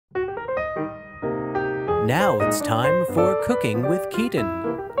Now it's time for Cooking with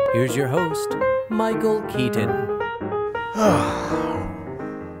Keaton. Here's your host, Michael Keaton.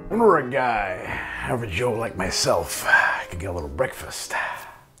 Whenever a guy, average Joe like myself, could get a little breakfast.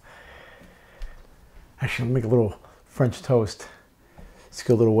 Actually, I'll make a little French toast. It's a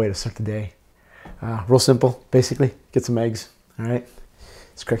good little way to start the day. Real simple, basically. Get some eggs, all right?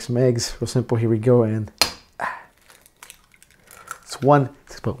 Let's crack some eggs, real simple. Here we go, and it's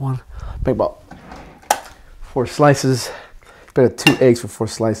about 4 slices. Better 2 eggs for 4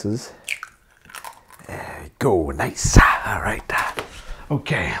 slices. There you go, nice. All right.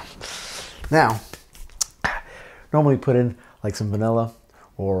 Okay. Now, normally put in like some vanilla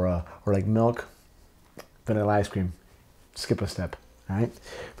or like milk, vanilla ice cream. Skip a step. All right.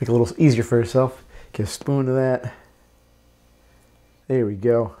 Make it a little easier for yourself. Get a spoon of that. There we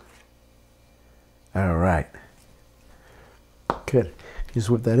go. All right. Good. Just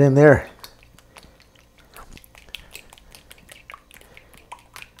whip that in there.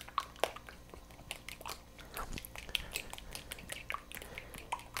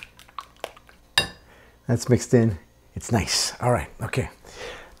 That's mixed in. It's nice. All right. Okay.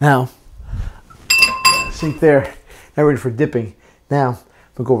 Now, sink there. Now ready for dipping. Now,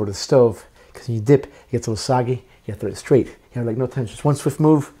 we'll go over to the stove because when you dip, it gets a little soggy. You have to throw it straight. You have like no time. Just one swift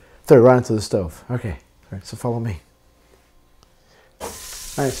move. Throw it right into the stove. Okay. All right. So follow me. All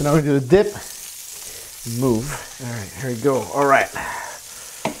right. So now we're going to do the dip. Move. All right. Here we go. All right.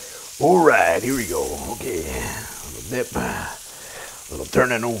 All right. Here we go. Okay. A little dip. A little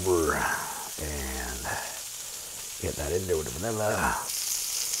turning over. And get that in there with the vanilla.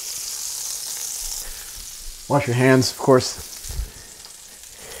 Wash your hands, of course.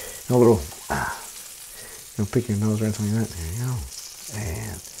 A little, pick your nose right like that. There you go.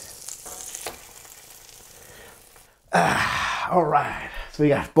 And, all right. So we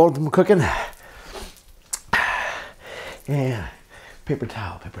got both of them cooking. And paper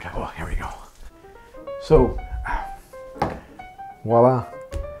towel. Oh, here we go. So, voila.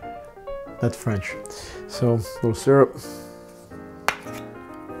 That's French. So, a little syrup.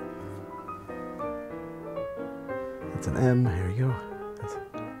 That's an M. Here we go.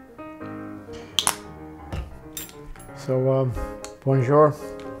 So, bonjour.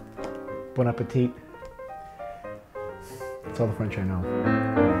 Bon appetit. That's all the French I know.